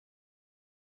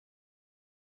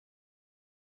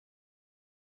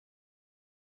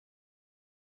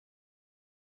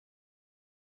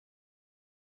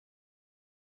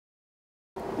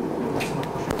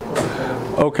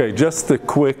Okay, just a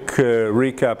quick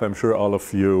recap. I'm sure all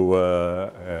of you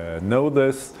know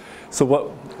this.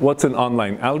 So what's an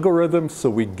online algorithm?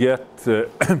 So we get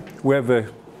we have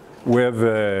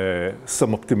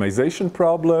some optimization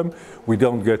problem. We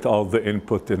don't get all the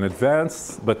input in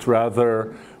advance, but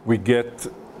rather we get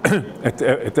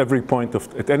at any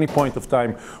point of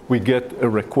time we get a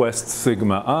request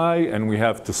sigma I, and we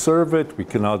have to serve it. We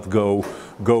cannot go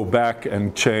back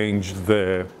and change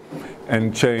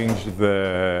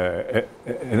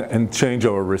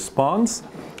our response.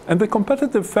 And the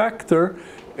competitive factor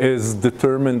is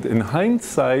determined in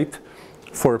hindsight.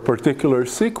 For a particular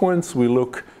sequence, we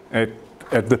look at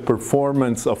the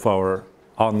performance of our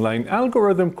online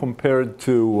algorithm compared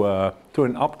to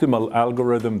an optimal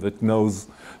algorithm that knows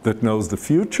the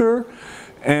future.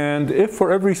 And if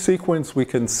for every sequence we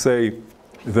can say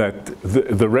that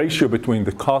the ratio between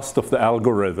the cost of the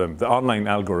algorithm, the online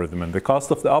algorithm, and the cost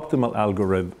of the optimal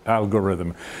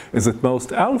algorithm is at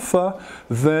most alpha,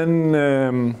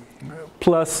 then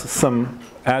plus some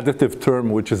additive term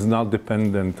which is not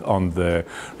dependent on the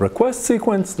request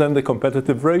sequence, then the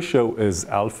competitive ratio is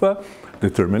alpha,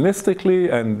 deterministically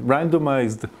and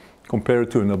randomized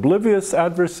compared to an oblivious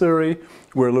adversary.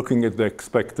 We're looking at the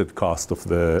expected cost of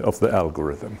the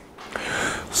algorithm.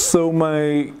 So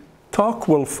my talk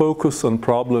will focus on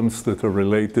problems that are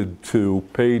related to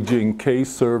paging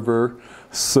K-server.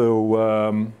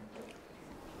 So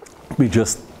we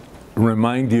just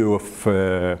remind you of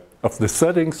the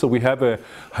settings. So we have a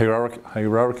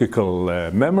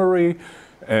hierarchical memory,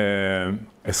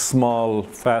 a small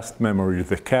fast memory,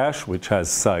 the cache, which has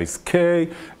size k,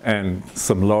 and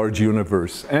some large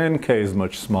universe n. K is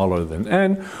much smaller than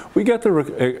n. We get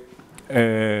a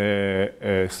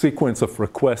sequence of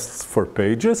requests for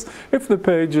pages. If the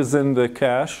page is in the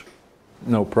cache,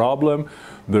 no problem.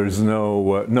 There's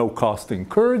no cost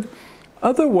incurred.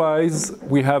 Otherwise,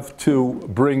 we have to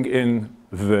bring in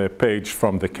the page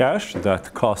from the cache.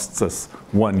 That costs us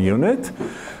 1 unit.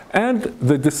 And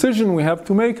the decision we have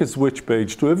to make is which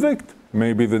page to evict.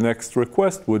 Maybe the next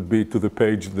request would be to the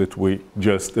page that we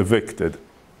just evicted.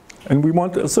 And we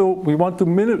want to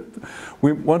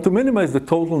minimize the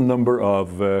total number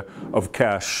of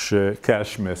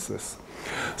cache misses.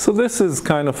 So this is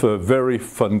kind of a very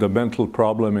fundamental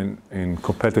problem in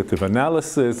competitive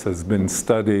analysis, has been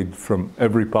studied from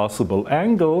every possible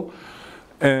angle.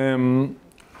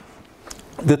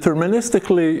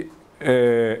 Deterministically,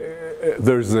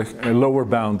 there's a lower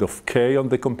bound of k on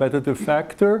the competitive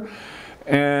factor,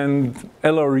 and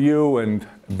LRU and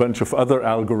a bunch of other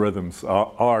algorithms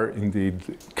are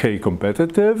indeed k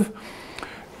competitive.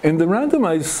 In the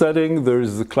randomized setting,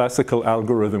 there's a classical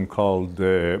algorithm called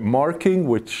marking,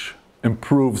 which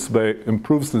improves the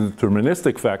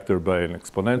deterministic factor by an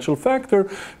exponential factor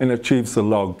and achieves a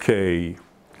log k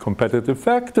competitive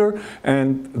factor,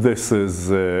 and this is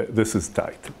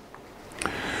tight.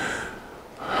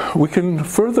 We can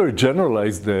further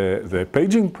generalize the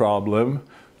paging problem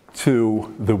to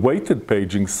the weighted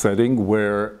paging setting,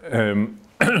 where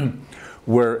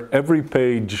every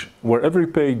page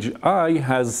I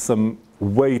has some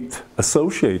weight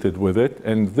associated with it,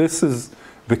 and this is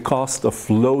the cost of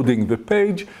loading the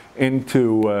page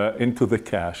into the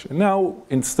cache. And now,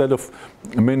 instead of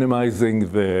minimizing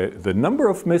the number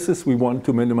of misses, we want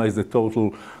to minimize the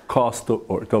total cost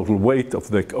or total weight of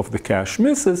the cache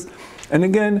misses. And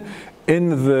again,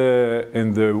 in the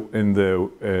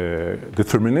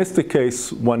deterministic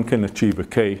case, one can achieve a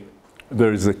k.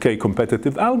 There is a k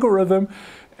competitive algorithm,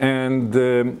 and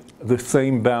the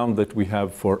same bound that we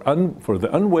have for the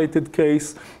unweighted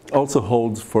case also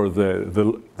holds for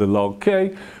the log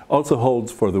k, also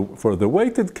holds for the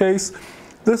weighted case.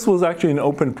 This was actually an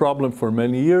open problem for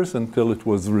many years until it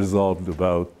was resolved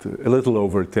about a little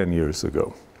over 10 years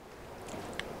ago.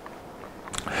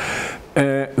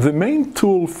 The main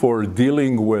tool for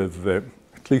dealing with at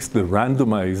least the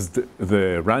randomized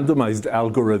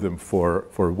algorithm for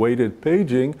weighted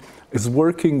paging is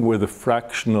working with a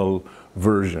fractional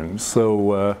version.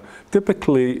 So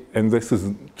typically, and this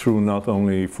is true not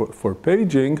only for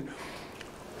paging,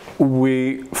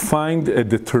 we find a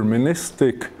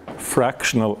deterministic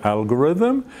fractional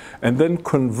algorithm and then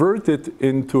convert it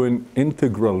into an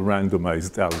integral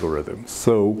randomized algorithm.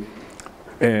 So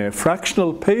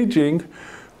fractional paging,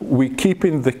 we keep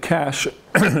in the cache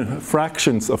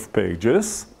fractions of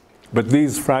pages, but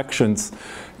these fractions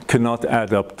cannot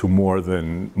add up to more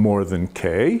than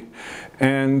k,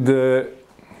 and the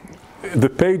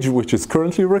page which is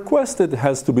currently requested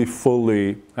has to be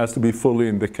fully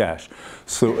in the cache.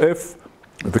 So if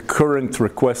the current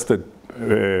requested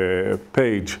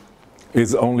page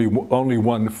is only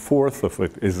 1/4 of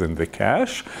it is in the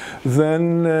cache,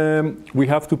 then we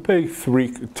have to pay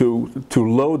to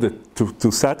load it,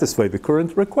 to satisfy the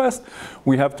current request,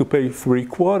 we have to pay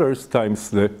 3/4 times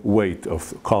the weight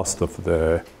of cost of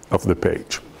the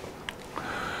page.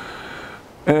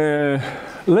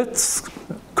 Let's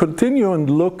continue and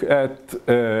look at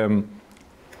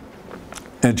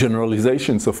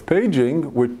generalizations of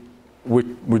paging,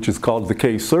 which is called the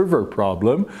K-server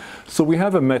problem. So we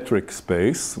have a metric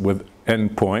space with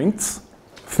endpoints.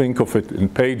 Think of it in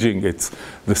paging, it's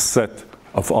the set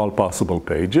of all possible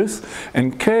pages.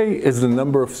 And K is the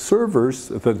number of servers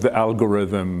that the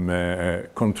algorithm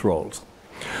controls.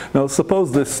 Now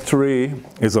suppose this tree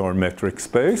is our metric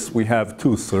space. We have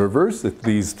 2 servers at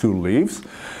these 2 leaves.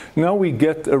 Now we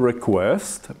get a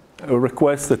request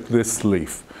at this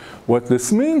leaf. What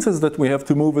this means is that we have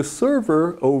to move a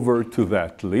server over to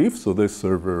that leaf. So this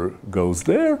server goes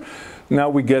there. Now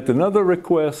we get another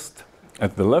request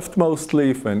at the leftmost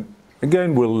leaf, and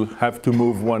again we'll have to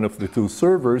move one of the 2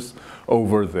 servers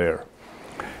over there.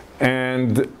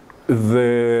 And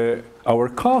our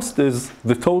cost is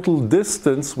the total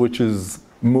distance which is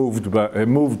moved by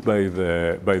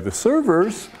the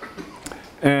servers.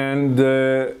 And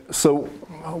so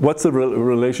what's the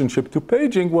relationship to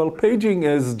paging? Well, paging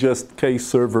is just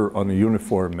K-server on a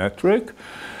uniform metric.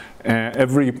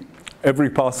 Every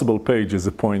possible page is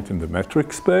a point in the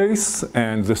metric space,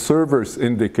 and the servers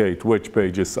indicate which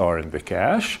pages are in the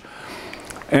cache.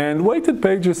 And weighted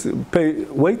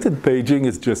paging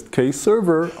is just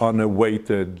K-server on a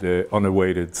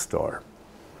weighted star.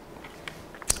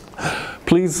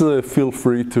 Please feel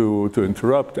free to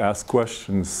interrupt, ask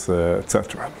questions,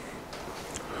 etc.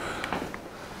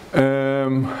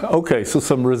 Okay, so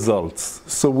some results.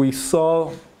 So we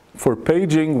saw for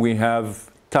paging we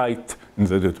have tight in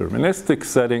the deterministic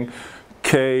setting,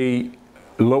 K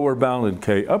lower bound and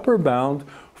K upper bound.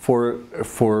 For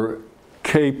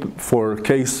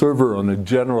K server on a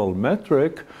general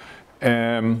metric,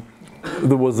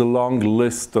 there was a long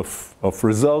list of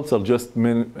results. I'll just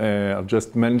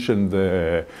mention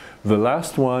the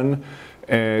last one.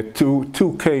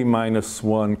 2K minus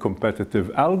 1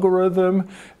 competitive algorithm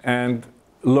and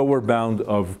lower bound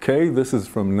of K. This is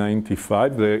from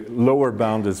 95. The lower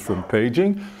bound is from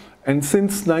paging. And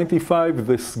since 95,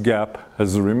 this gap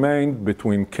has remained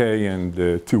between K and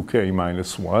 2K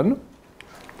minus 1.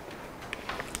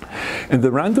 In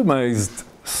the randomized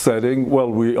setting,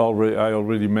 well, I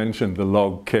already mentioned the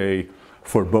log K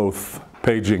for both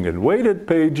paging and weighted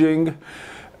paging.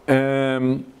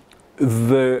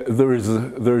 There is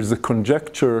a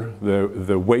conjecture,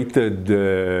 the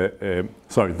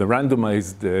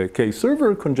randomized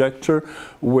K-server conjecture,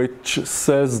 which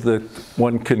says that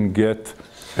one can get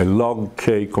a log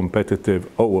K competitive,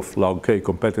 O of log K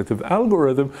competitive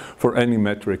algorithm for any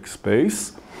metric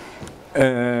space.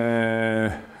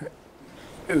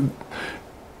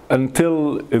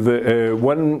 Until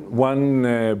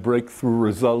one breakthrough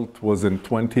result was in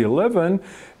 2011,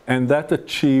 and that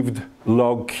achieved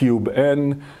log cube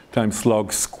n times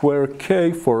log square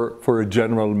k for a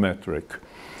general metric.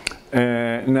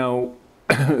 Now,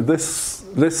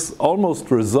 this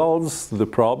almost resolves the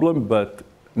problem, but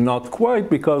not quite,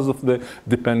 because of the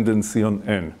dependency on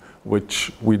n,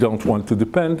 which we don't want to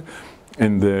depend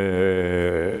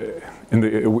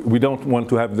we don't want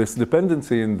to have this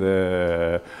dependency in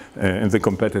the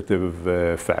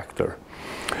competitive factor.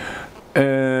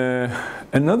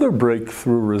 Another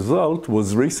breakthrough result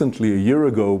was recently, a year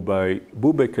ago, by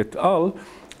Bubeck et al.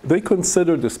 They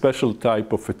considered a special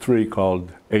type of a tree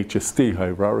called HST,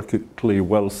 hierarchically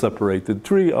well-separated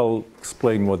tree. I'll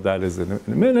explain what that is in a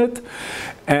minute.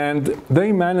 And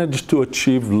they managed to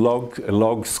achieve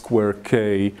log square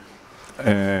k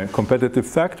competitive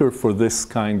factor for this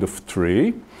kind of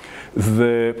tree.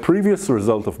 The previous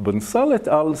result of Bonsal et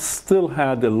al. Still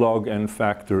had a log n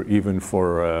factor even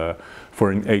for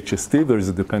an HST. There is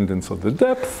a dependence on the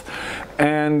depth.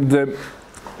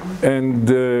 And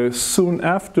soon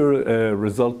after, a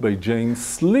result by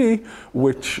James Lee,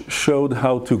 which showed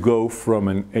how to go from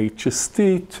an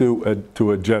HST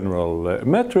to a general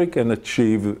metric and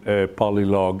achieve a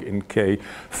polylog in K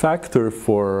factor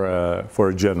for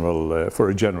a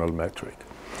general metric.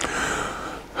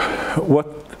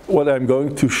 What I'm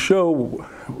going to show,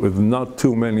 with not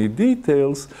too many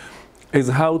details, is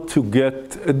how to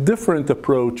get a different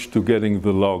approach to getting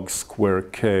the log square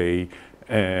K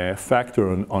factor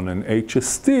on an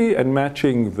HST and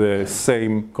matching the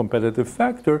same competitive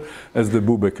factor as the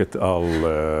Bubeck et al.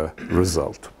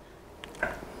 Result.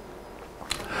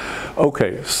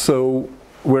 Okay, so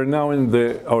we're now in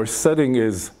our setting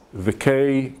is the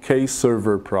K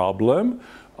server problem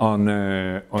on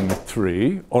a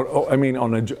tree, or I mean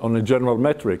on a general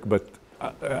metric, but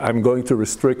I'm going to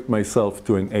restrict myself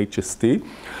to an HST.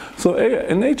 So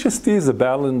an HST is a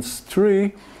balanced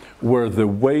tree where the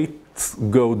weights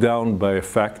go down by a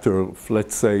factor of,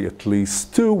 let's say, at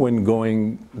least 2 when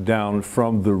going down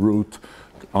from the root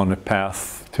on a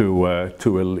path to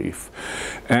a leaf.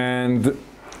 And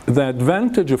the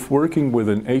advantage of working with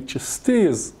an HST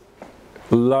is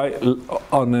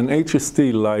on an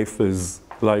HST life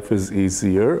is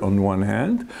easier on one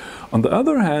hand. On the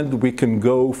other hand, we can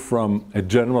go from a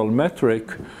general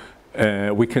metric,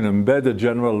 we can embed a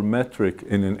general metric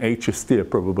in an HST, a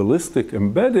probabilistic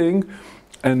embedding,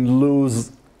 and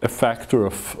lose a factor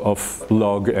of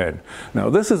log n. Now,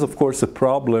 this is, of course, a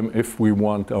problem if we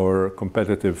want our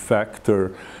competitive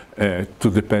factor to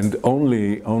depend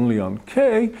only on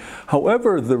k.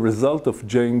 However, the result of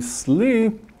James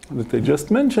Lee that I just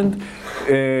mentioned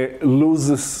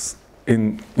loses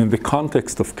in the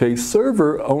context of k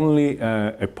server only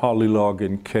a polylog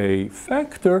in k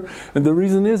factor, and the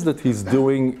reason is that he's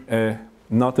doing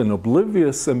not an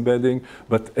oblivious embedding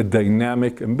but a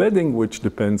dynamic embedding which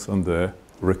depends on the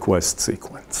request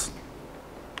sequence.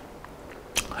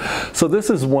 So this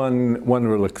is one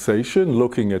relaxation,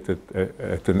 looking at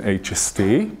an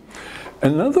HST.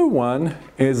 Another one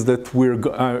is that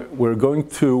we're going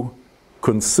to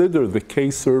consider the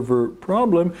k-server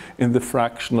problem in the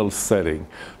fractional setting.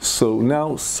 So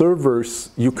now servers,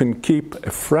 you can keep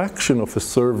a fraction of a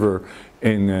server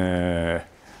in a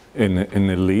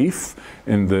leaf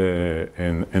in the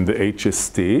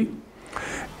HST.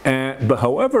 But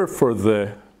however, for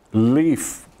the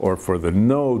leaf or for the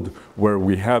node where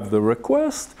we have the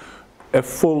request, a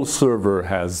full server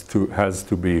has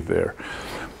to be there.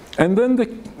 And then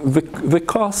the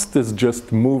cost is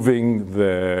just moving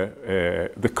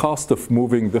the cost of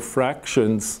moving the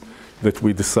fractions that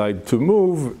we decide to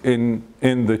move in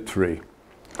the tree.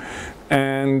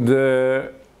 And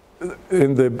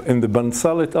in the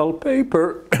Bansal et al.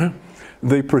 Paper,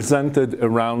 they presented a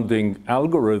rounding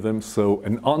algorithm, so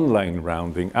an online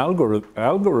rounding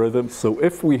algorithm. So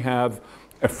if we have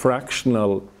a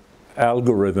fractional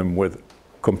algorithm with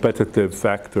competitive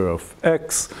factor of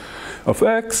x,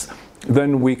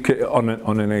 then we can, on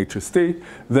an HST,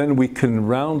 then we can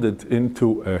round it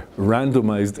into a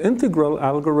randomized integral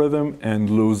algorithm and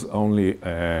lose only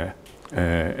an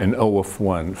O of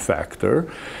 1 factor.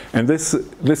 And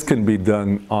this can be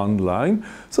done online.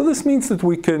 So this means that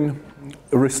we can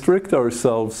restrict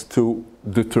ourselves to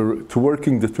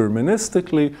working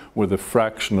deterministically with a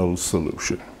fractional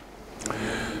solution.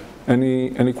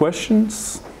 Any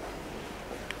questions?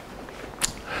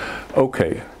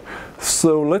 Okay.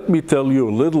 So let me tell you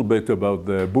a little bit about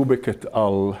the Bubeck et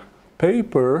al.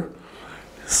 Paper.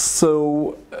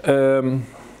 So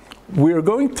we are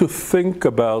going to think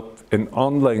about an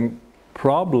online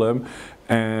problem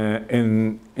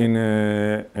in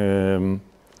a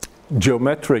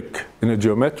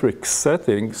geometric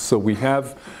setting. So we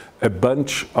have a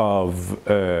bunch of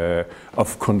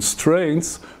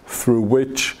constraints through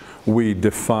which we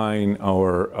define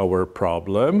our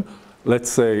problem.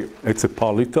 Let's say it's a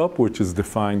polytop, which is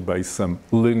defined by some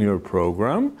linear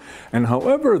program. And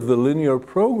however, the linear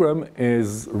program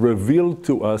is revealed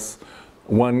to us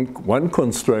one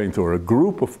constraint or a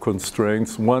group of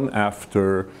constraints, one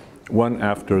after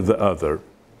the other.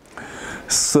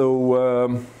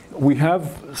 So we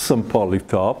have some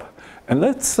polytop, and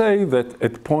let's say that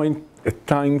at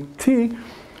time t,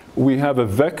 we have a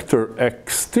vector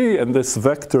xt, and this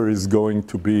vector is going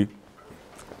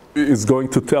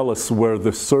to tell us where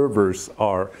the servers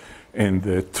are in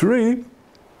the tree.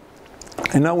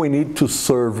 And now we need to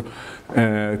serve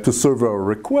our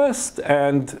request,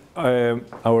 and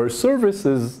our service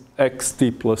is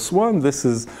xt plus 1. This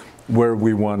is where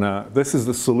this is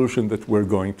the solution that we're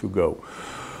going to go.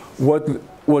 What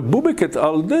Bubeck et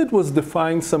al. Did was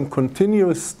define some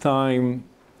continuous time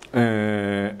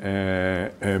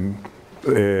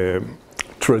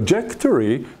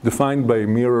trajectory defined by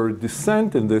mirror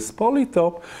descent in this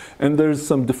polytop, and there's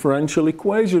some differential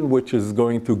equation which is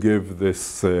going to give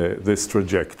this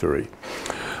trajectory.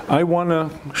 I want to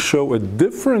show a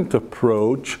different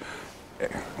approach,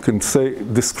 I can say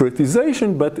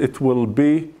discretization, but it will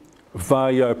be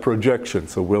via projection.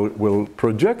 So we'll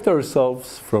project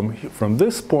ourselves from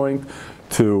this point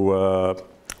to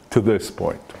this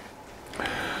point.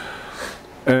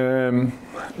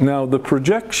 Now the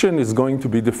projection is going to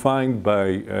be defined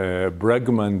by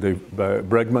Bregman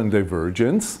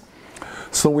divergence.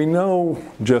 So we know,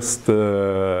 just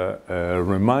a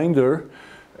reminder,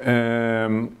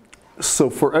 so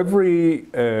for every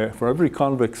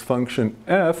convex function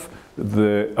f,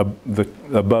 the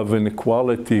above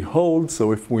inequality holds.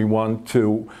 So if we want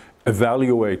to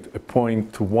evaluate a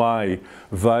point y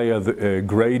via the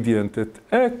gradient at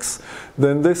x,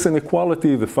 then this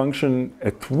inequality, the function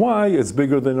at y, is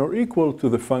bigger than or equal to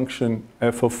the function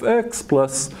f of x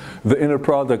plus the inner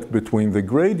product between the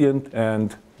gradient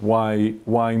and y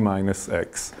minus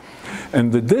x.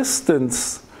 And the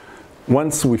distance,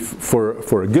 once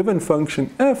for a given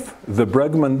function f, the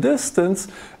Bregman distance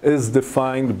is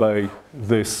defined by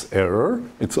this error.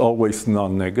 It's always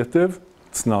non-negative.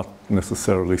 It's not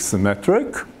necessarily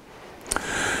symmetric.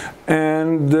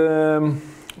 And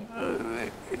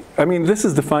I mean, this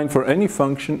is defined for any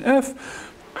function f.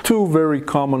 Two very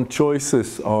common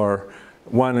choices are,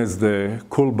 one is the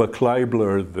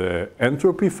Kullback-Leibler, the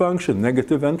entropy function,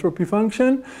 negative entropy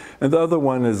function, and the other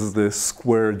one is the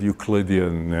squared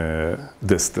Euclidean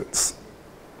distance.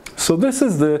 So this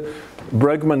is the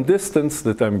Bregman distance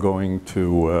that I'm going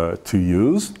to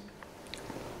use.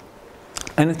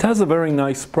 And it has a very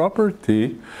nice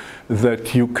property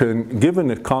that you can,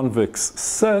 given a convex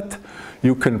set,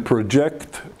 you can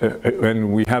project,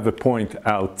 and we have a point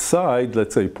outside,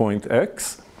 let's say point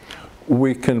x,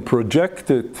 we can project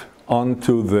it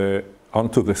onto the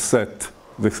set,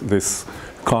 this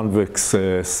convex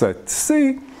set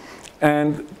C,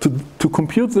 and to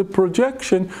compute the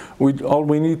projection, all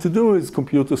we need to do is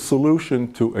compute a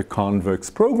solution to a convex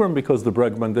program, because the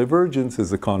Bregman divergence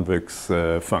is a convex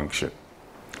function.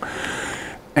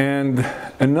 And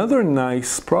another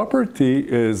nice property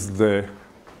is a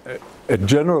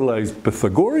generalized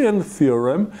Pythagorean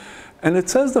theorem, and it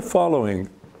says the following.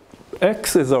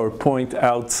 X is our point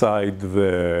outside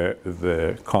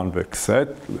the convex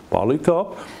set, the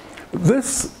polytope.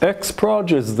 This x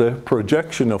proj is the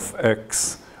projection of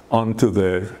x onto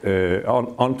the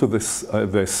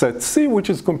set C, which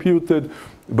is computed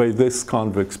by this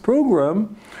convex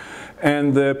program.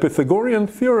 And the Pythagorean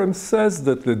theorem says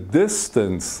that the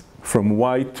distance from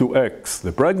y to x,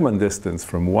 the Bregman distance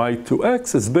from y to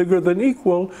x, is bigger than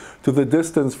equal to the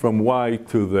distance from y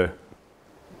to the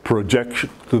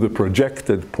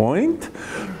projected point,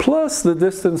 plus the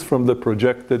distance from the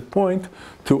projected point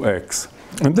to x.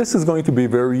 And this is going to be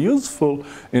very useful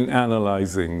in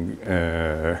analyzing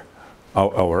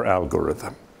our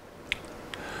algorithm.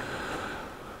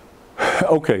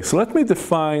 Okay, so let me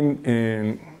define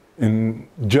in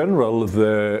general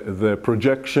the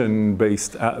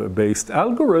projection-based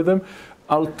algorithm.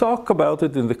 I'll talk about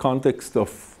it in the context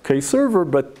of k-server,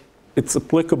 but it's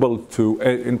applicable to,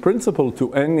 in principle,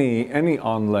 to any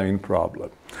online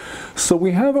problem. So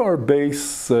we have our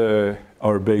base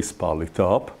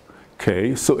polytope,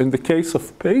 k. So in the case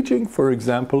of paging, for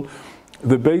example,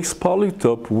 the base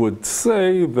polytope would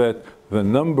say that the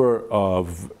number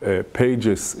of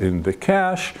pages in the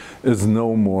cache is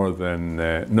no more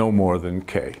than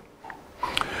k.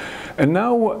 And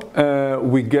now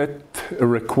we get a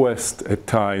request at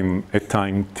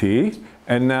time t,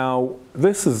 and now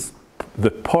this is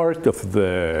the part of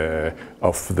the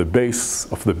base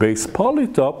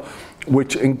polytope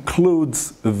which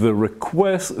includes the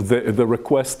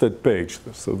requested page.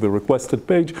 So the requested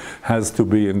page has to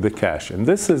be in the cache, and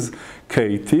this is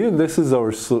kt, and this is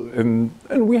our and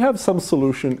we have some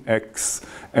solution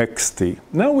xt.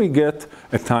 Now we get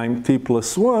at time t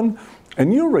plus 1 a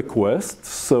new request,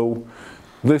 so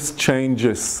this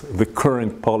changes the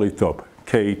current polytope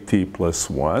kt plus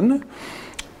 1,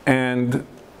 and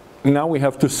now we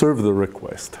have to serve the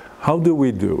request. How do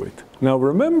we do it? Now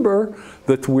remember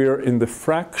that we're in the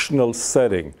fractional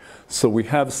setting, so we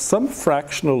have some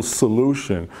fractional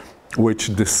solution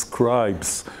which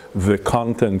describes the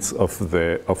contents of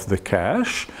the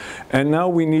cache, and now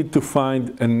we need to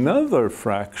find another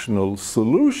fractional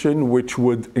solution which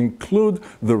would include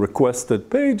the requested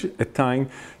page at time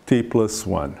t plus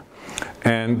 1.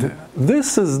 And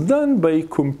this is done by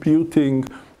computing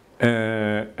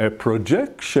a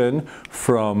projection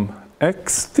from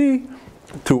xt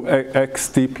to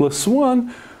xt plus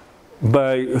 1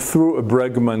 through a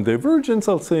Bregman divergence.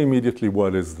 I'll say immediately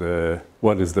what is the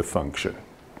function.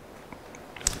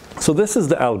 So this is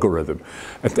the algorithm.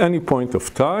 At any point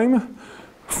of time,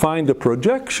 find a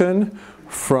projection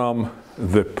from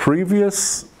the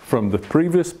previous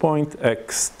point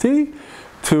xt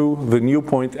to the new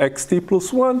point xt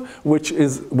plus 1, which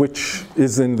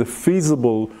is in the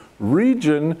feasible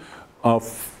region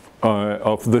of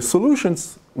the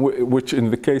solutions, which in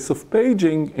the case of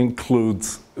paging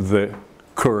includes the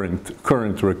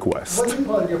current request. What do you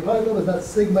call it? Your polytope is that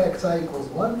sigma xi equals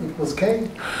 1 equals k?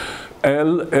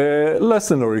 Less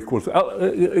than or equal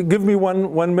to. Give me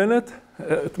 1 minute,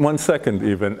 1 second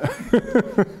even.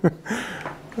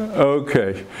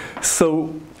 Okay,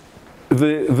 so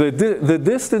the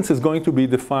distance is going to be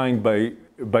defined by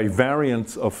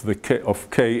variance of the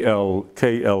KL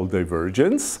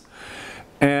divergence,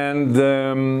 and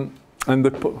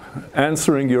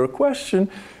answering your question,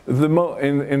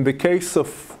 in the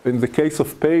case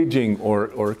of paging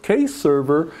or K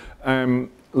server,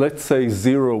 let's say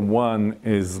 0, 1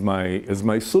 is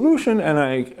my solution, and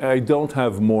I don't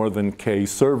have more than K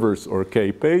servers or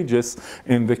K pages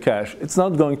in the cache. It's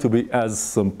not going to be as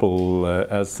simple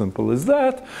as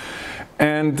that,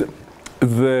 and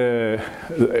the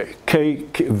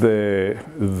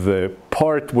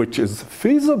part which is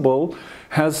feasible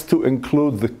has to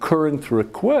include the current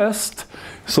request.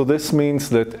 So this means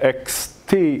that xt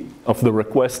of the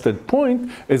requested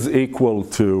point is equal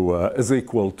to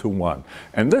 1,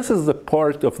 and this is the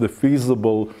part of the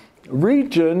feasible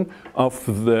region of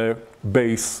the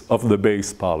base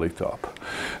polytop.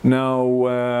 Now,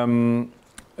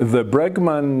 the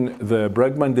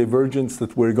Bregman divergence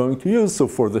that we're going to use, so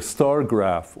for the star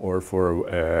graph or for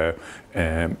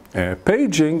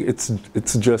paging,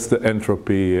 it's just the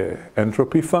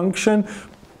entropy function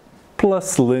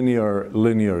plus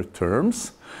linear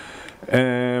terms.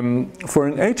 For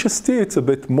an HST, it's a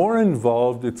bit more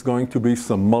involved. It's going to be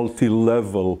some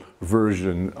multi-level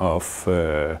version of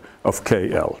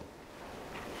KL.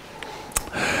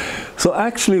 So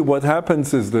actually what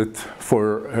happens is that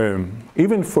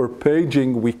even for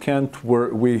paging, we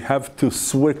have to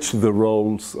switch the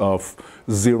roles of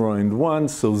 0 and 1.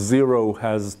 So 0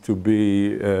 has to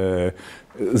be,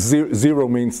 0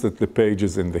 means that the page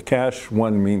is in the cache,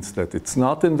 1 means that it's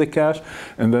not in the cache,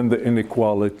 and then the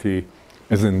inequality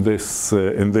is in this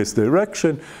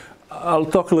direction. I'll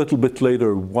talk a little bit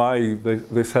later why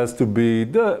this has to be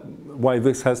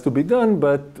done,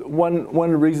 but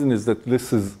one reason is that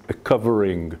this is a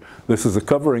covering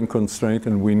constraint,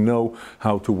 and we know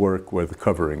how to work with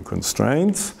covering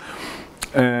constraints.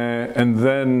 And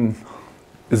then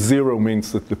 0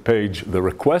 means that the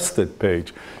requested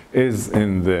page is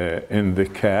in the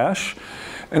cache.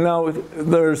 And now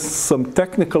there's some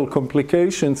technical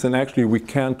complications, and actually we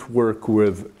can't work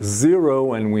with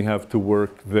 0, and we have to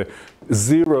work the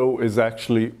 0 is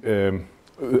actually a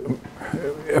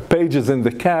page is in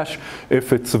the cache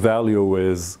if its value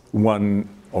is 1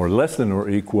 or less than or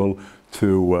equal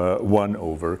to 1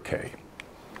 over k.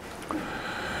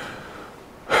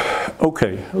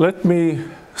 Okay, let me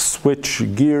switch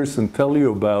gears and tell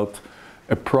you about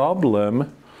a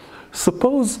problem.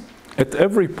 Suppose at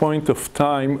every point of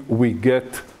time we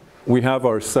have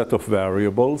our set of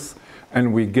variables,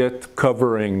 and we get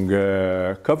covering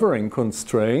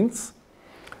constraints.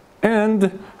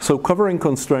 And so covering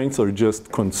constraints are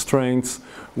just constraints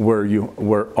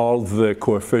where all the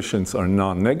coefficients are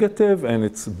non-negative and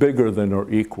it's bigger than or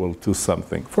equal to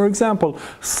something. For example,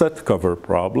 set cover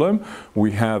problem.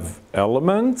 We have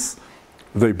elements,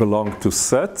 they belong to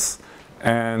sets,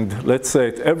 and let's say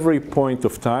at every point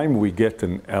of time we get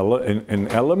an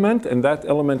element, and that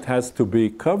element has to be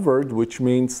covered, which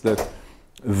means that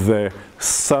the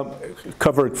sum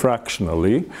covered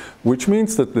fractionally, which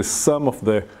means that the sum of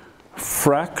the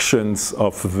fractions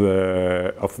of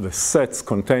the sets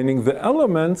containing the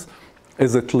elements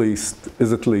is at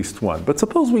least 1. But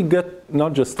suppose we get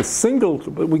not just a single,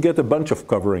 but we get a bunch of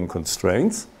covering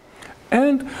constraints,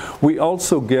 and we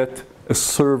also get a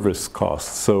service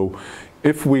cost. So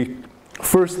if we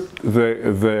first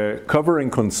the covering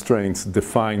constraints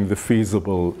define the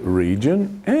feasible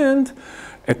region, and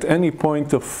at any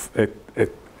point at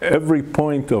every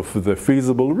point of the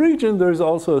feasible region, there's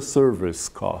also a service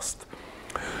cost.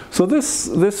 So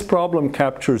this problem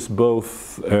captures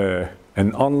both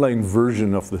an online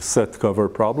version of the set cover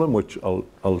problem, which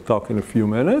I'll talk in a few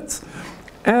minutes,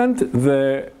 and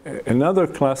another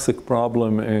classic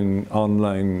problem in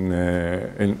online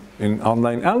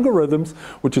algorithms,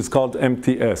 which is called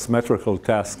MTS, metrical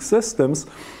task systems,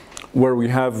 where we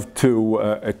have to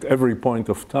at every point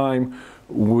of time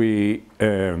we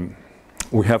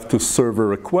have to serve a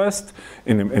request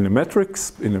in a metric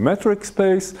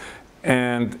space,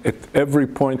 and at every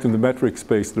point in the metric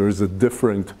space there is a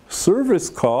different service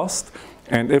cost.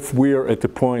 And if we're at a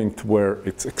point where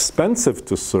it's expensive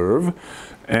to serve,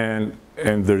 and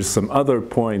there's some other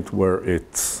point where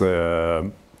it's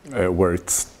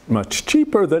much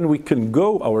cheaper, then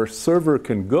our server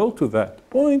can go to that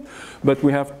point, but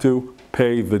we have to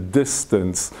pay the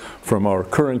distance from our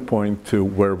current point to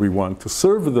where we want to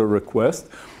serve the request.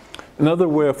 Another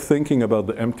way of thinking about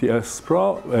the MTS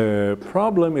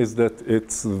problem is that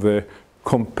it's the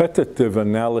competitive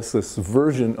analysis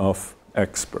version of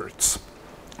experts,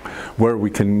 where we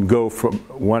can go from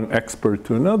one expert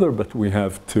to another, but we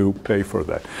have to pay for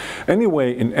that.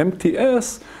 Anyway, in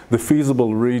MTS, the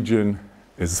feasible region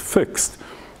is fixed.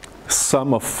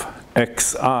 Sum of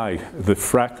xi, the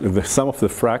sum of the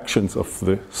fractions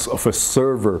of a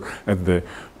server at the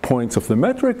points of the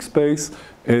metric space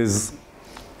is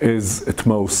at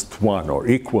most 1 or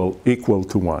equal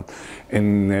to 1.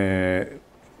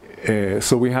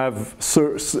 So we have,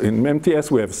 in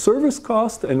MTS we have service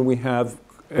cost and we have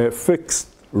a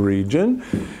fixed region.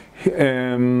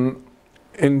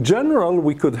 In general,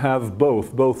 we could have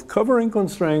both covering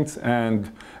constraints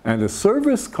and a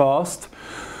service cost.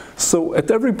 So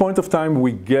at every point of time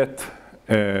we get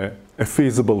a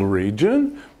feasible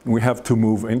region. We have to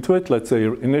move into it. Let's say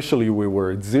initially we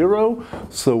were at 0,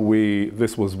 so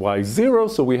this was y0,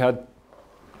 so we have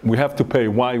to pay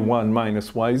y1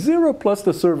 minus y0 plus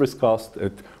the service cost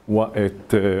at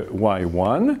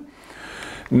y1.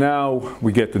 Now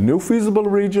we get the new feasible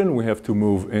region, we have to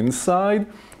move inside,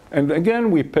 and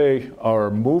again we pay our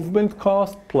movement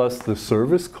cost plus the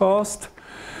service cost.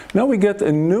 Now we get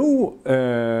a new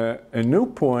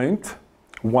point,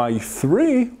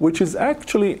 y3, which is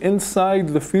actually inside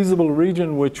the feasible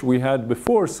region which we had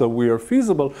before, so we are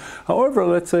feasible. However,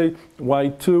 let's say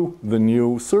y2, the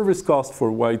new service cost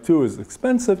for y2 is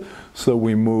expensive, so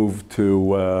we move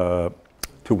to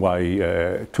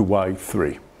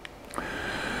y3.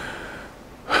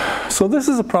 So this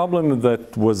is a problem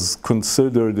that was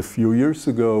considered a few years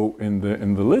ago in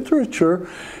the literature,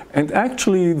 and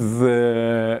actually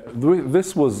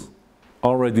this was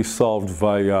already solved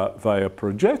via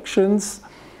projections.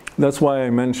 That's why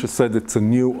I said it's a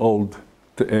new old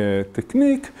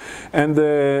technique, and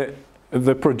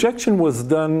the projection was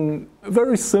done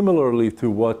very similarly to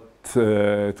what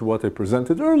I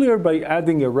presented earlier by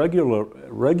adding a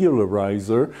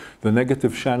regularizer, the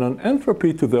negative Shannon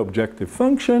entropy, to the objective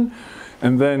function,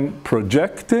 and then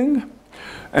projecting.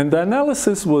 And the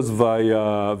analysis was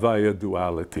via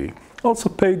duality. Also,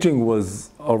 paging was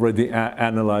already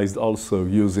analyzed also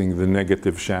using the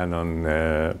negative Shannon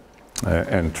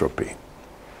entropy.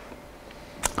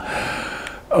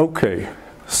 Okay,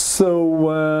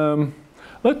 so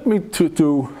let me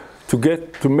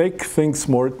to make things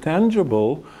more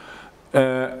tangible.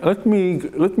 Let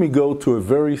me go to a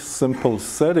very simple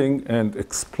setting and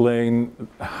explain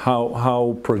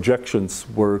how projections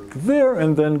work there,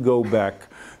 and then go back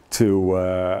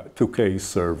to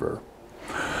K-server.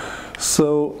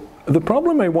 So the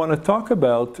problem I want to talk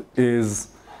about is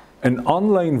an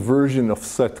online version of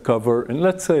set cover, and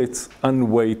let's say it's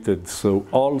unweighted, so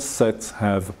all sets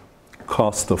have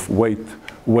cost of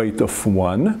weight of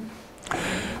 1.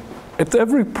 At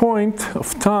every point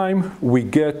of time, we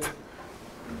get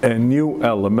a new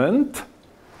element.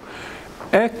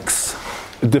 X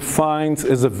defines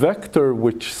as a vector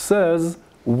which says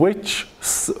which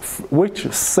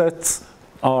sets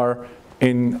are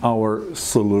in our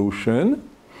solution.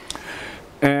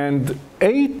 And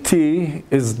AT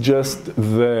is just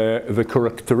the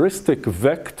characteristic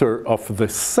vector of the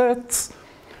sets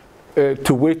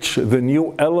to which the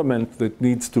new element that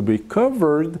needs to be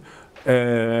covered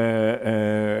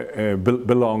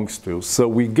belongs to. So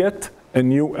we get a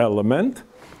new element.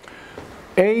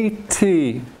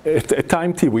 At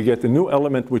time t, we get a new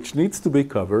element which needs to be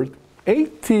covered.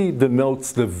 AT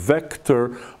denotes the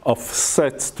vector of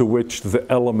sets to which the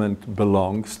element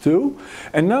belongs to.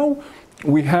 And now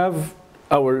we have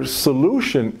our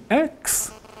solution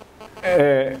X.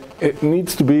 It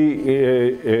needs to be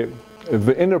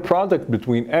the inner product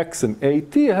between X and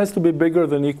AT has to be bigger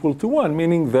than or equal to 1,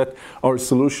 meaning that our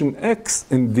solution X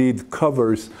indeed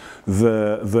covers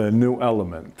the new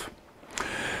element.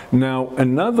 Now,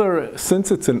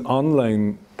 since it's an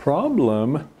online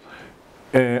problem,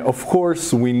 of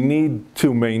course, we need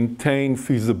to maintain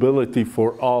feasibility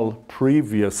for all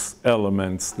previous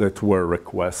elements that were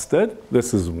requested.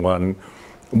 This is one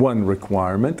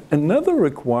requirement. Another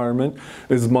requirement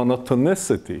is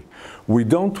monotonicity. We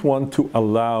don't want to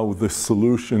allow the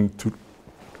solution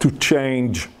to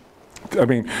change. I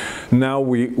mean, now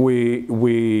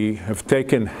we have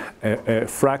taken a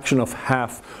fraction of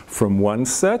half from one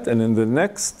set, and in the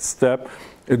next step,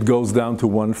 it goes down to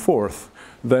 1/4.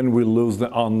 Then we lose the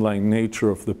online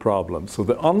nature of the problem. So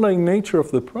the online nature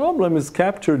of the problem is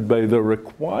captured by the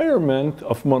requirement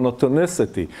of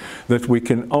monotonicity, that we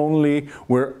can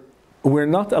we're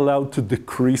not allowed to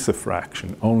decrease a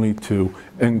fraction, only to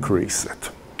increase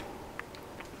it.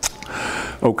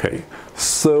 Okay,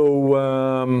 so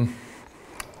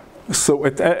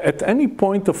at any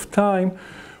point of time,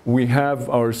 we have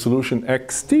our solution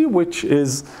xt, which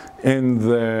is in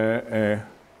the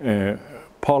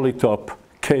polytope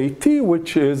kt,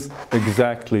 which is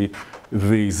exactly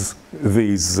these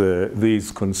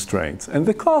constraints. And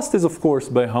the cost is, of course,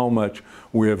 by how much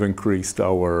we have increased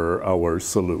our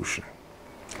solution.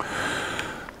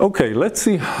 Okay, let's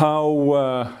see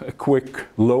how a quick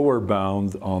lower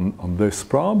bound on this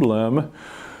problem.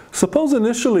 Suppose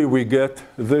initially we get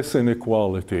this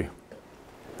inequality.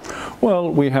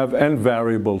 Well, we have n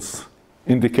variables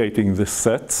indicating the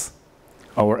sets.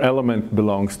 Our element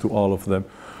belongs to all of them.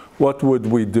 What would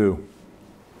we do?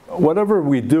 Whatever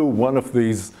we do, one of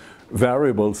these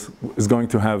variables is going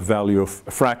to have a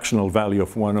fractional value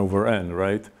of 1 over n,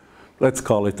 right? Let's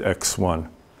call it x1.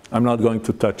 I'm not going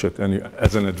to touch it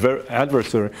as an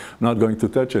adversary. I'm not going to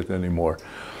touch it anymore.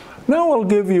 Now I'll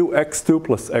give you x2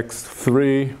 plus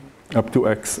x3 up to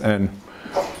xn.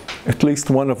 At least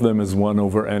one of them is 1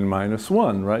 over n minus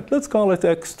 1, right? Let's call it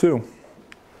x2,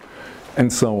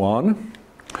 and so on.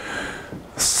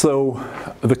 So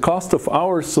the cost of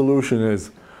our solution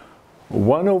is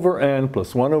 1 over n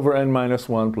plus 1 over n minus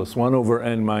 1 plus 1 over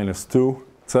n minus 2,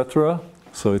 etc.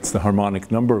 So it's the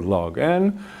harmonic number log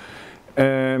n.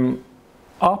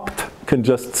 Opt can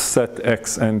just set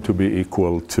xn to be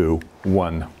equal to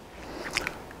 1.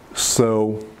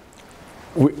 So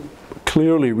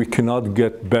clearly we cannot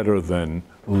get better than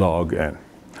log n.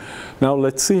 Now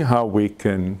let's see how we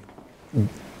can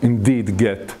indeed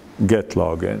get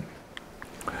log n.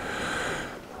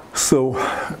 So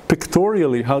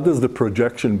pictorially, how does the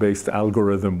projection-based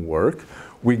algorithm work?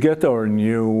 We get our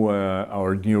new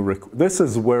this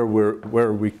is where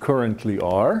we currently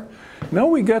are. Now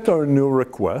we get our new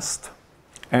request,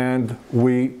 and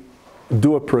we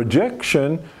do a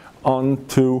projection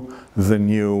onto the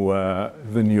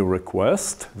new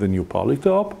request, the new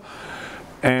polytope,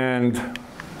 and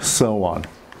so on.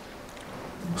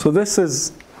 So this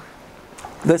is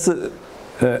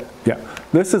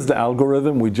the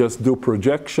algorithm. We just do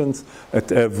projections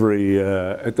at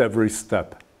every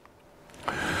step.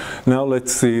 Now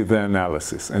let's see the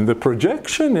analysis. And the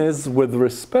projection is with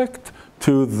respect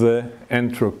to the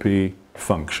entropy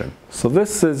function. So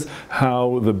this is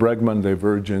how the Bregman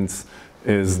divergence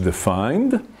is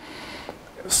defined.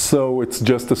 So it's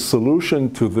just a solution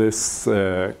to this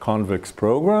convex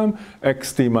program.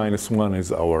 xt minus 1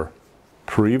 is our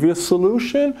previous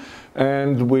solution,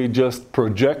 and we just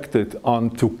project it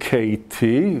onto kt,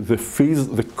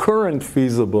 the current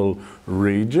feasible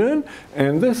region,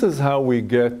 and this is how we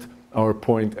get our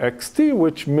point xt,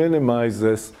 which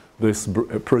minimizes this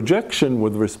projection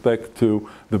with respect to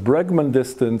the Bregman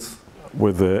distance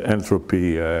with the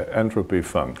entropy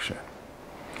function.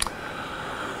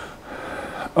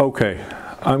 Okay,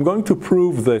 I'm going to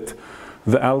prove that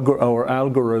our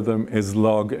algorithm is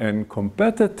log n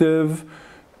competitive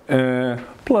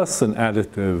plus an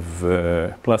additive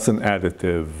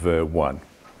 1.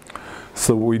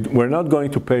 So we're not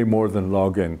going to pay more than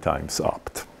log n times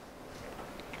opt.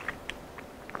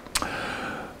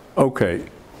 Okay.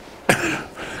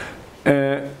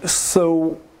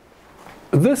 So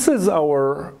this is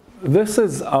our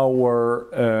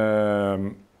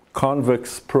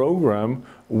convex program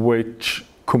which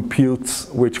computes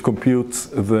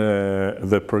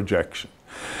the projection.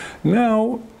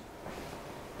 Now,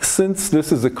 since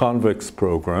this is a convex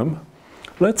program,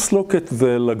 let's look at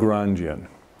the Lagrangian.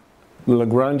 The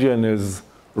Lagrangian is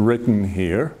written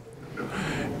here.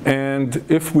 And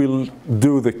if we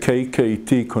do the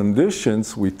KKT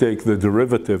conditions, we take the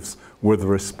derivatives with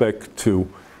respect to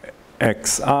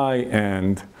xi,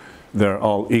 and they're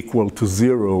all equal to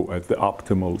 0 at the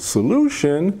optimal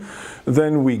solution,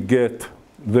 then we get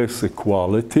this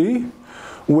equality,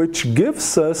 which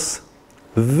gives us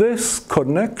this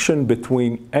connection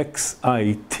between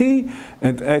xit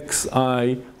and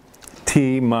xit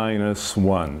minus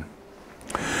 1.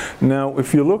 Now,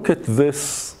 if you look at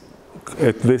this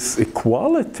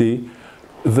equality,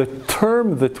 the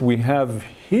term that we have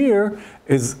here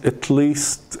is at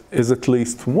least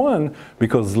 1,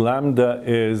 because lambda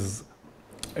is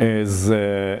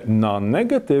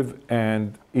non-negative,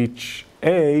 and each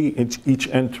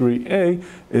entry A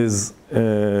is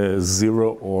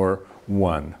 0 or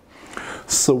 1.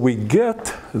 So we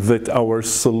get that our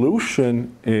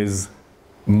solution is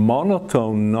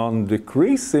monotone,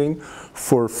 non-decreasing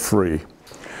for free.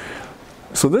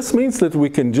 So this means that we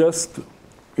can just,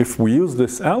 if we use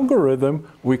this algorithm,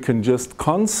 we can just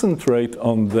concentrate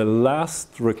on the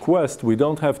last request. We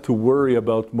don't have to worry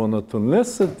about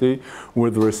monotonicity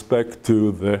with respect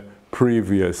to the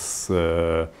previous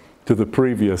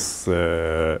previous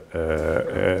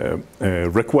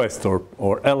request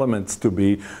or elements to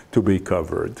be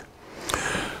covered.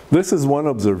 This is one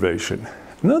observation.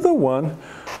 Another one,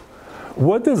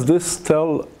 what does this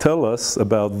tell us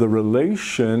about the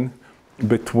relation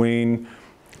between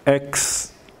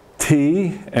xt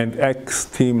and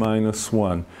xt minus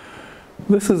 1?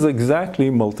 This is exactly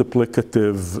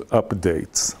multiplicative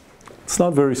updates. It's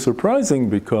not very surprising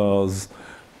because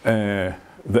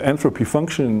the entropy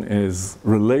function is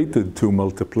related to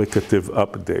multiplicative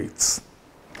updates.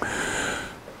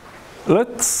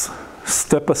 Let's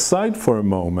step aside for a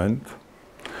moment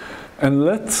and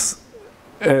let's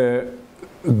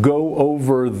go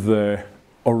over the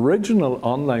original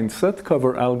online set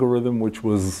cover algorithm, which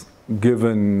was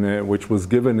given in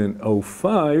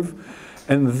 2005,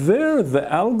 and there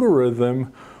the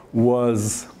algorithm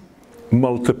was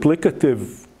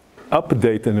multiplicative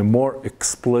update in a more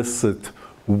explicit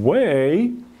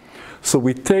way. So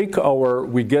we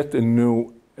get a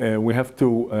new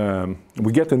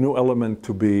element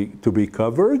to be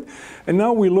covered, and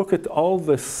now we look at all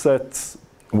the sets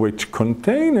which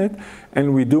contain it,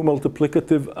 and we do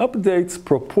multiplicative updates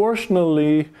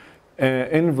proportionally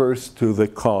inverse to the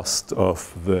cost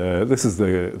of this is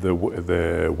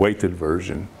the weighted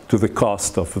version, to the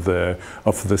cost of the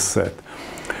set.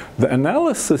 The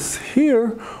analysis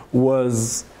here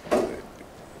was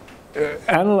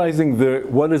analyzing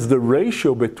what is the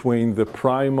ratio between the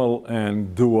primal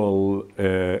and dual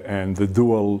and the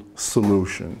dual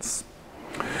solutions.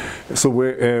 So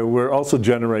we're also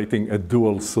generating a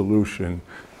dual solution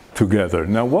together.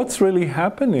 Now, what's really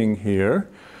happening here?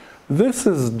 This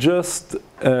is just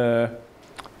a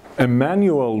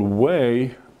manual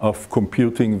way of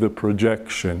computing the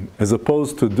projection, as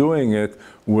opposed to doing it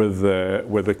with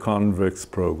a convex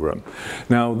program.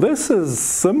 Now, this is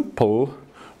simple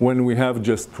when we have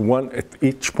just one, at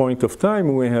each point of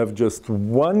time, we have just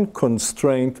one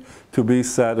constraint to be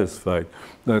satisfied.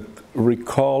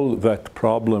 Recall that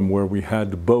problem where we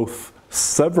had both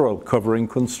several covering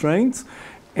constraints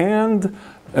and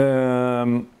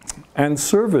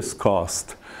service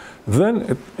cost.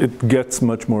 Then it gets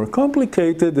much more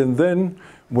complicated, and then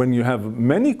when you have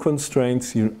many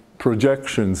constraints,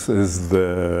 projections is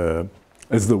the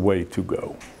way to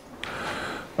go.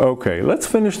 Okay, let's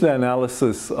finish the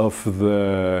analysis of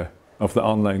the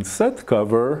online set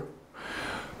cover.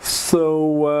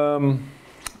 So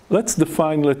let's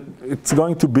define, it's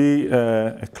going to be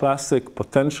a classic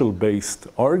potential-based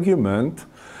argument.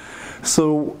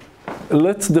 So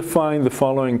let's define the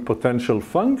following potential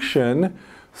function.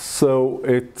 So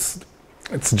it's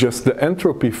just the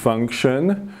entropy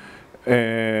function,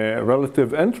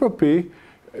 relative entropy.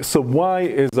 So y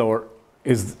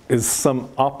is some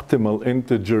optimal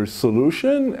integer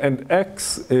solution, and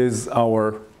x is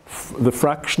the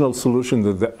fractional solution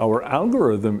that our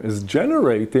algorithm is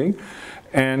generating,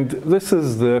 and this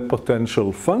is the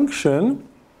potential function.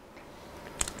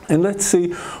 And let's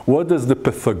see, what does the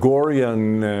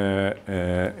Pythagorean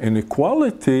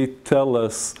inequality tell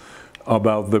us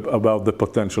about the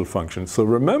potential function? So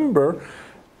remember,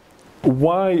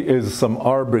 y is some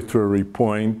arbitrary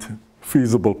point,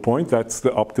 feasible point, that's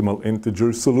the optimal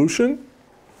integer solution.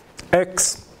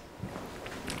 X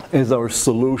is our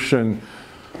solution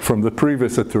from the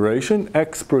previous iteration.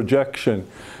 X projection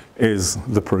is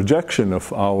the projection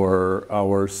of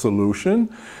our solution.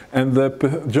 And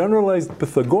the generalized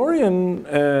Pythagorean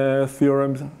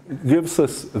theorem gives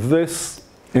us this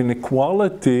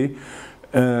inequality,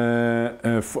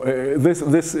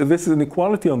 this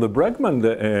inequality on the Bregman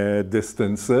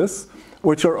distances,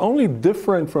 which are only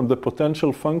different from the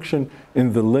potential function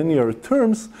in the linear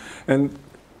terms. And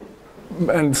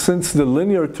since the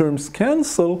linear terms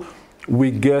cancel,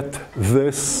 we get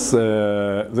this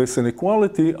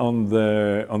inequality on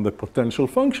the potential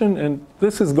function, and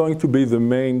this is going to be the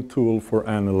main tool for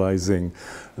analyzing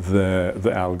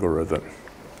the algorithm.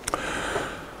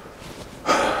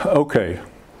 Okay.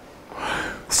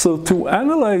 So to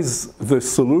analyze the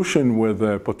solution with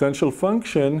a potential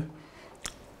function,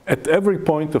 at every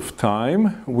point of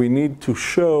time, we need to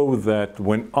show that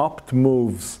when opt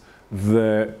moves,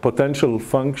 the potential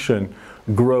function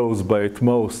grows by at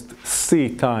most c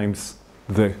times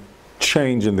the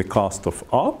change in the cost of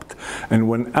opt. And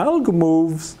when alg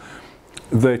moves,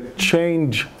 the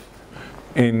change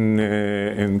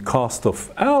in cost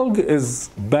of alg is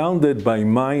bounded by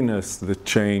minus the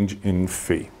change in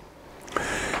phi.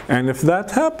 And if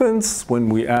that happens, when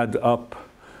we add up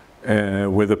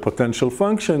with a potential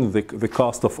function, the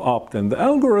cost of opt and the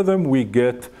algorithm, we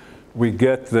get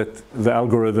that the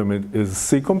algorithm is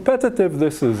C competitive.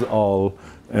 This is all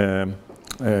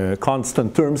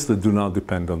constant terms that do not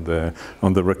depend on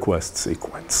the request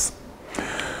sequence.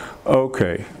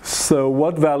 Okay, so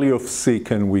what value of C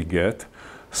can we get?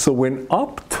 So when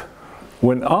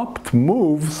opt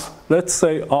moves, let's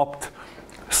say opt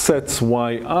sets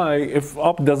yi, if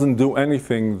opt doesn't do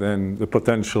anything, then the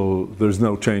potential, there's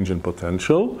no change in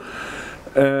potential.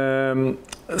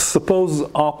 Suppose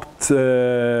opt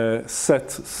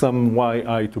sets some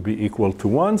yi to be equal to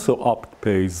 1, so opt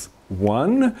pays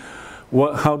 1.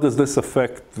 How does this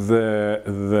affect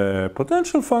the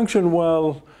potential function?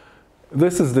 Well,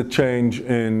 this is the change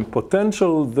in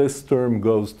potential. This term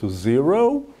goes to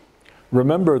 0.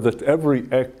 Remember that every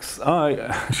xi,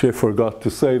 actually I forgot to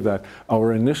say that,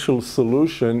 our initial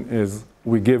solution is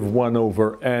we give 1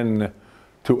 over n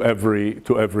to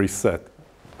every set.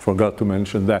 Forgot to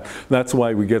mention that. That's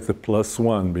why we get the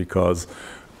 +1, because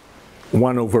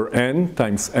 1 over n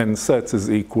times n sets is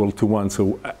equal to 1.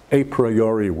 So a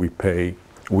priori we pay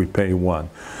 1.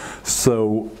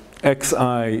 So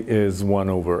xi is 1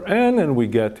 over n, and we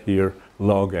get here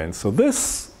log n. So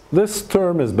this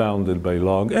term is bounded by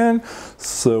log n,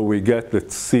 so we get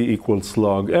that c equals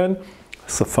log n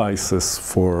suffices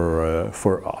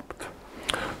for opt.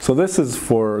 So this is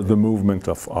for the movement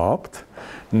of opt.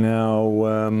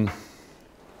 Now,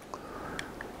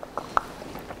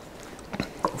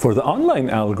 for the online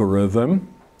algorithm,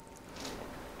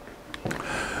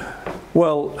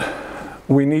 well,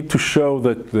 we need to show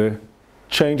that the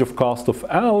change of cost of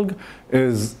alg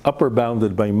is upper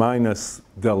bounded by minus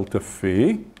delta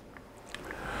phi.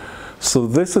 So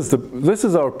this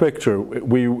is our picture.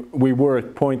 We were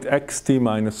at point xt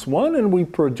minus 1, and we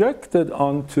projected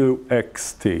onto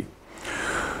xt.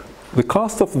 The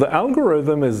cost of the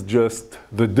algorithm is just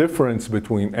the difference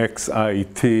between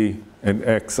xit and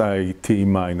xit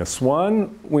minus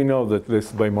 1. We know that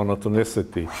this, by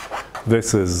monotonicity,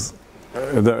 this is,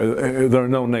 there are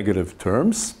no negative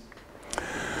terms.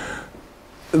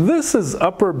 This is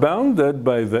upper bounded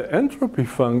by the entropy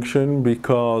function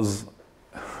because,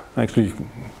 actually,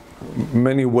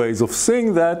 many ways of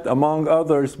seeing that, among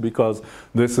others, because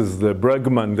this is the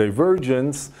Bregman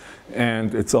divergence,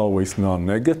 and it's always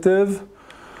non-negative.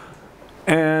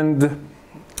 And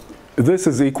this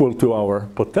is equal to our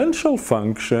potential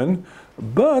function,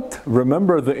 but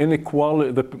remember the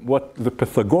inequality, what the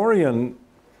Pythagorean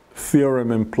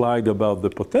theorem implied about the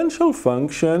potential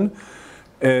function.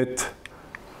 It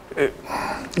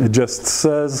just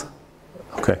says,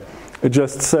 okay, it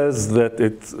just says that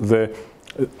it's the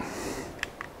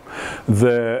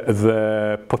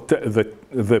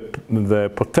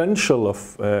potential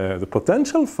of the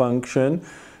potential function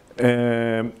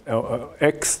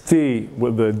xt,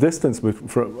 with the distance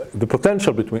from the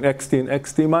potential between xt and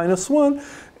xt minus 1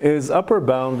 is upper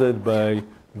bounded by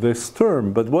this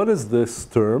term. But what is this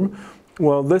term?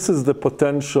 Well, this is the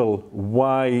potential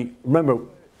y. Remember,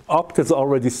 opt is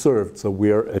already served, so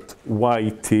we are at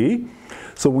yt.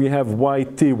 So we have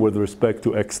yt with respect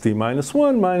to xt minus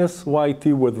 1 minus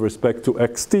yt with respect to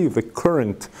xt,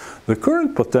 the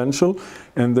current potential,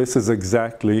 and this is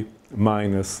exactly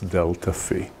minus delta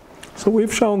phi. So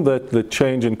we've shown that the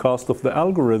change in cost of the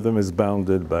algorithm is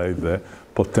bounded by the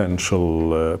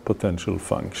potential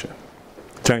function,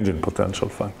 change in potential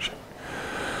function.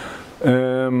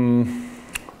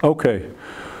 Okay,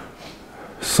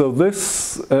 so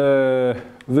this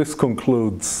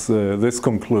concludes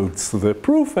the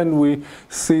proof, and we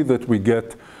see that we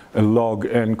get a log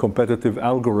n competitive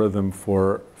algorithm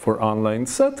for online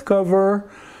set cover,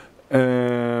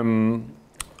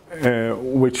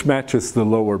 which matches the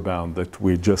lower bound that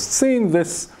we just seen.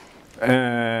 This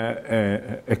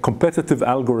a competitive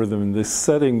algorithm in this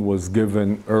setting was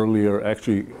given earlier,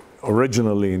 actually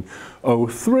originally in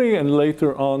 2003, and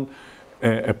later on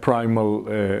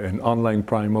an online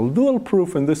primal dual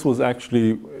proof, and this was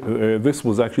actually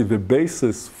the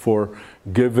basis for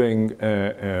giving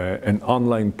an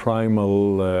online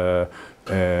primal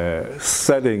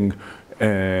setting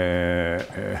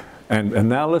and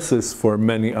analysis for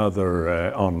many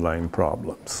other online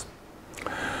problems.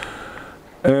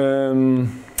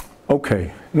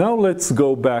 Okay, now let's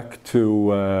go back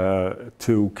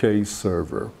to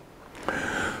K-server.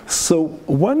 So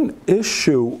one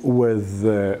issue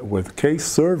with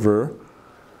K-server,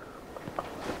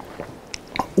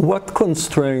 what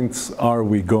constraints are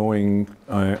we going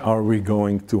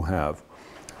to have?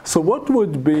 So what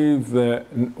would be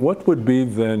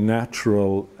the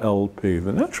natural LP?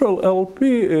 The natural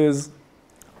LP is,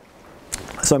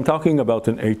 so I'm talking about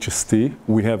an HST.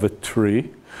 We have a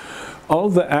tree. All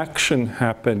the action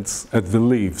happens at the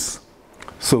leaves.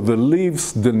 So the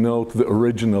leaves denote the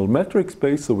original metric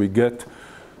space, so we get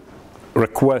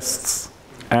requests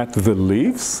at the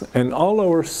leaves, and all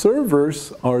our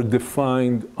servers are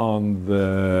defined on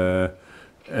the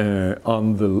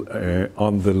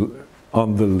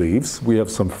leaves. We have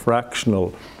some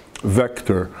fractional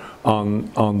vector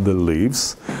on the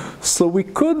leaves. So we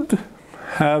could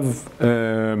have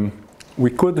an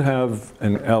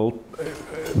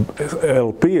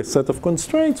LP, a set of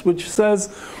constraints, which says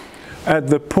at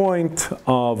the point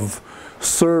of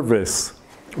service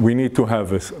we need to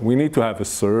have a server,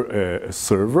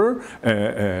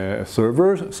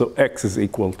 so x is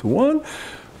equal to 1.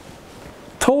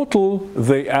 Total,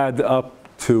 they add up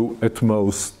to at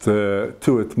most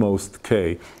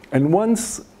k. And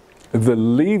once the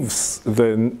leaves,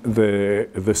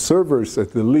 the servers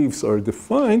at the leaves are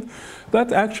defined,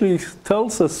 that actually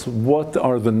tells us what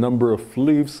are the number of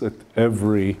leaves at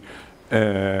every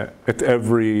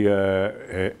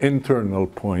internal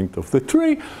point of the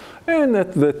tree. And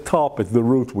at the top, at the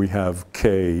root, we have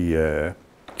k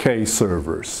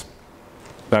servers.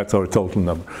 That's our total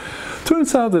number.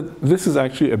 Turns out that this is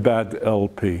actually a bad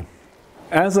LP.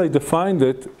 As I defined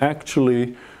it,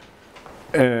 actually,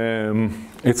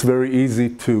 it's very easy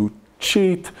to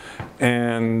cheat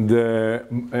and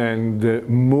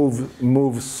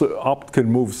opt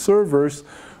can move servers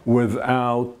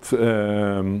without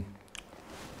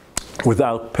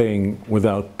paying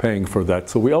for that.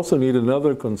 So we also need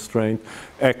another constraint,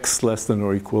 x less than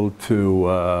or equal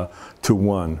to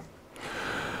 1.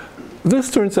 This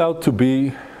turns out to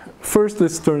be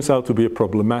a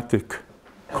problematic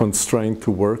constraint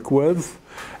to work with,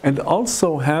 and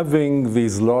also having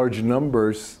these large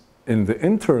numbers in the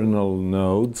internal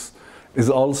nodes is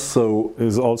also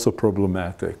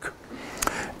problematic.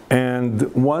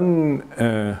 And one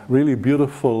really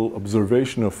beautiful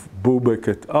observation of Bubeck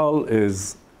et al.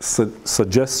 Is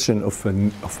suggestion of a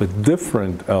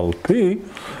different LP.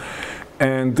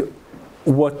 And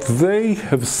what they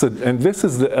have said, and this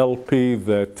is the LP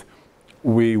that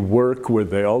we work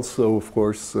with, they also, of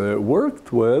course,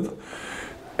 worked with.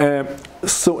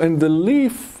 So in the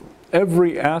leaf,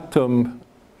 every atom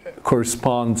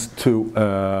corresponds to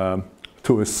a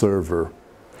server.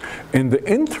 In the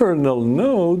internal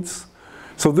nodes,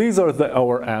 so these are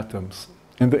our atoms.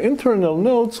 In the internal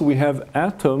nodes, we have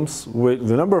atoms,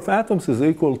 the number of atoms is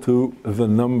equal to the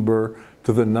number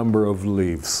of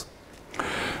leaves.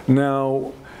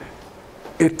 Now,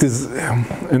 it is,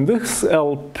 in this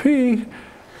LP,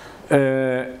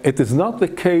 it is not the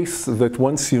case that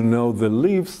once you know the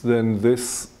leaves, then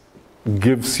this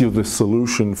gives you the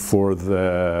solution for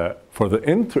the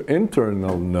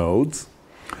internal nodes,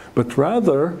 but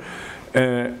rather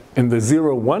in the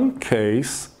 0, 1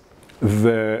 case,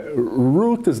 the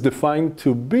root is defined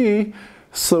to be,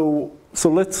 so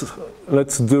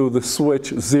let's do the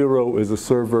switch. 0 is a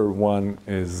server, 1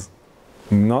 is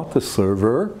not a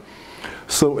server.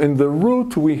 So in the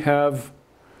root we have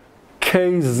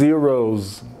k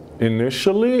zeros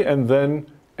initially, and then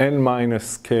n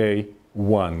minus k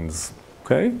ones,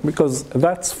 okay? Because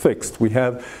that's fixed. We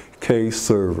have k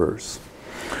servers.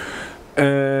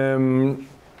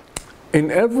 In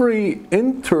every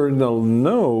internal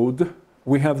node,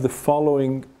 we have the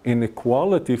following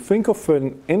inequality. Think of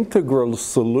an integral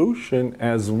solution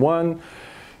as one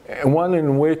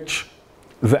in which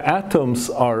the atoms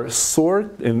are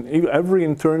sorted. In every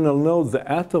internal node, the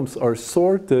atoms are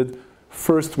sorted.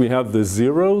 First we have the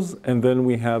zeros, and then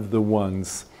we have the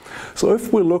ones. So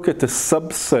if we look at the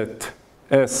subset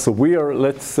S, so we are,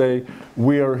 let's say,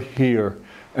 we are here,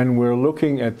 and we're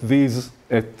looking at these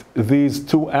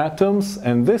two atoms,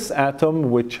 and this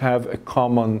atom, which have a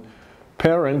common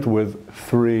parent with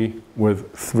three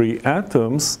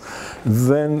atoms,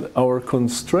 then our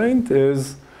constraint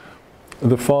is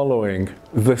the following: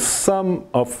 the sum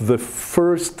of the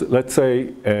first, let's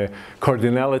say,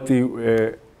 cardinality.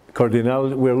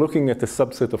 We're looking at a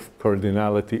subset of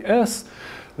cardinality S.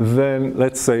 Then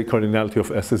let's say cardinality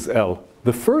of S is L.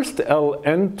 The first L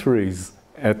entries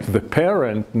at the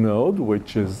parent node,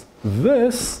 which is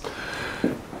this,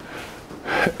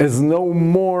 is no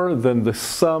more than the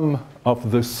sum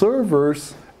of the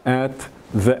servers at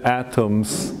the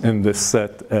atoms in the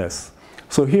set S.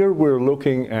 So here we're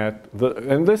looking at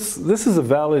and this is a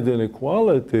valid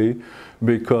inequality,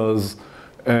 because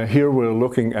here we're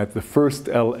looking at the first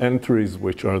L entries,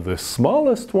 which are the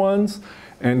smallest ones,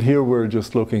 and here we're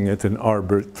just looking at an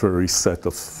arbitrary set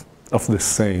of the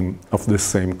same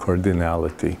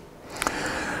cardinality.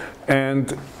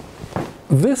 And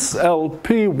this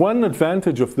LP, one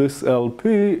advantage of this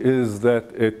LP is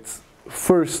that it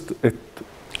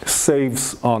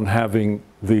saves on having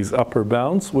these upper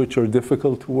bounds, which are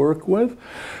difficult to work with.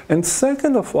 And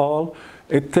second of all,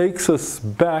 it takes us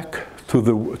back to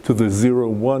the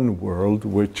 0-1 world,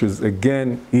 which is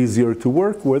again easier to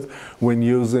work with when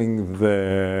using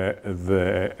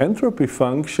the entropy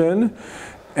function.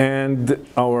 And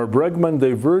our Bregman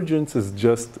divergence is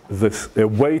just a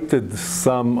weighted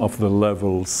sum of the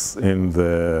levels in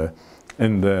the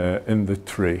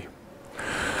tree.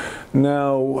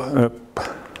 Now,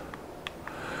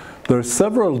 there are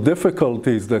several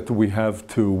difficulties that we have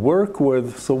to work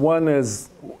with. So one is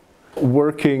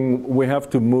we have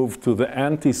to move to the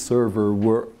anti-server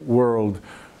world,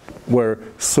 where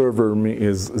server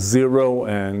is 0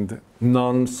 and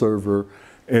non-server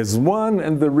is 1,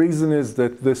 and the reason is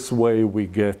that this way we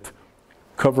get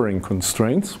covering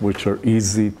constraints, which are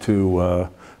easy to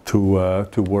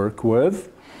work with.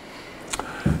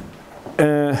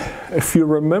 If you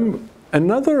remember,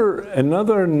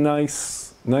 another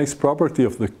nice property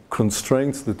of the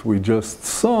constraints that we just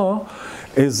saw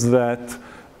is that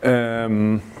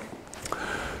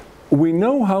we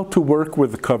know how to work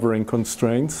with covering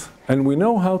constraints, and we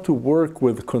know how to work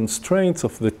with constraints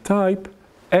of the type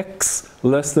x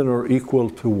less than or equal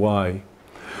to y.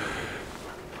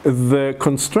 The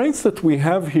constraints that we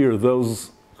have here,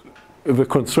 the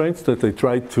constraints that I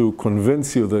tried to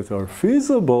convince you that are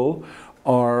feasible,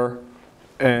 are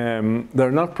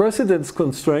they're not precedence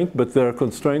constraint, but they're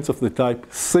constraints of the type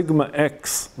sigma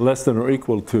x less than or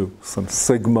equal to some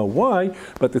sigma y,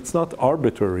 but it's not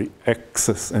arbitrary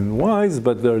x's and y's,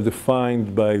 but they're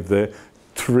defined by the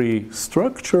tree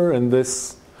structure, and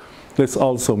this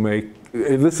also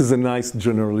this is a nice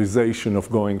generalization of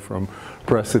going from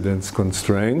precedence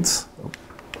constraints.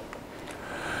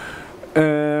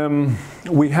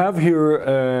 We have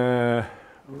here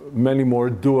many more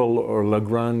dual or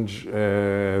Lagrange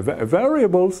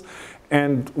variables,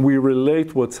 and we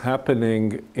relate what's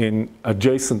happening in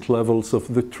adjacent levels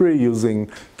of the tree using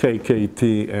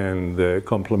KKT and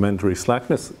complementary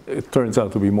slackness. It turns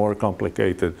out to be more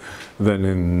complicated than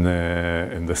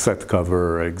in the set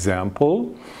cover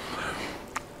example.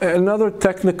 Another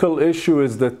technical issue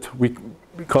is that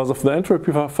because of the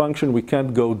entropy function, we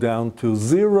can't go down to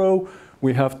 0.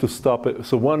 We have to stop it.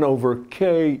 So 1 over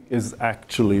k is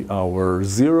actually our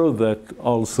 0. That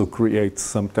also creates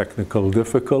some technical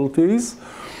difficulties.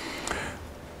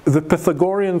 The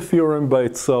Pythagorean theorem by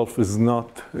itself is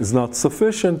not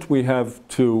sufficient. We have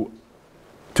to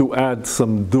add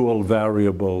some dual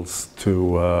variables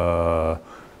to,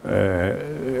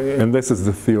 and this is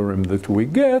the theorem that we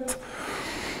get.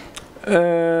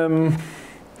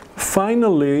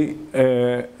 Finally,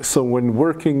 so when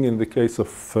working in the case of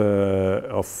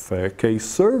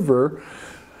K-server,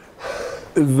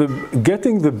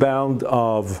 getting the bound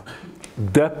of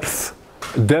depth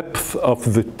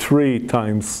of the tree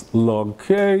times log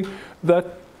k, that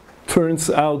turns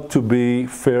out to be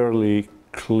fairly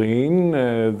clean.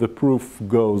 The proof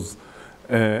goes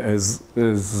is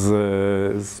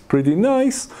pretty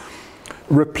nice.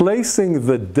 Replacing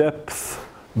the depth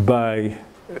by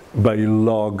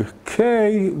log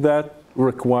k, that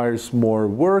requires more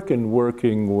work and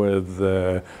working with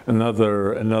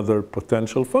another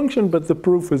potential function, but the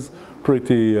proof is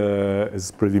pretty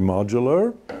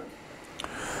modular.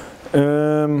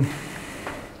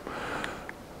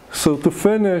 So to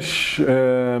finish,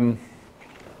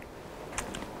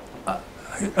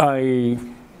 I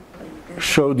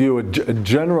showed you a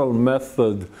general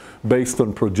method based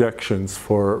on projections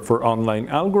for online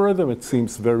algorithm. It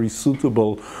seems very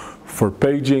suitable for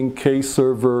paging,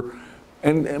 K-server,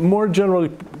 and more generally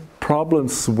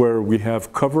problems where we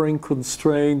have covering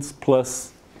constraints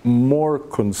plus more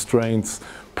constraints,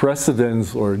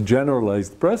 precedence or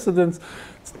generalized precedence.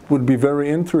 It would be very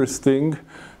interesting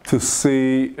to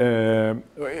see,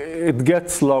 it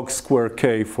gets log square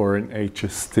k for an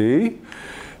HST.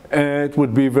 It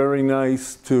would be very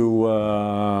nice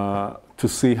to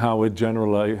see how it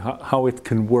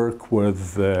can work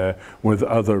with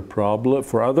other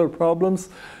problems.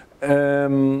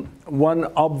 One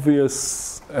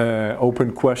obvious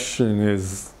open question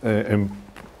is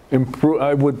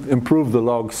I would improve the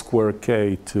log square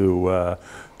k to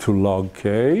log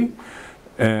k,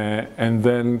 and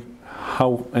then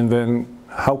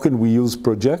how can we use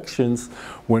projections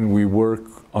when we work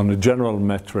on a general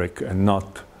metric and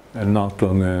not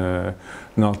on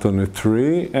a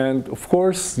tree, and of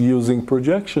course using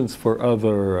projections for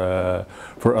other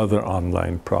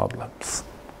online problems.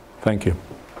 Thank you.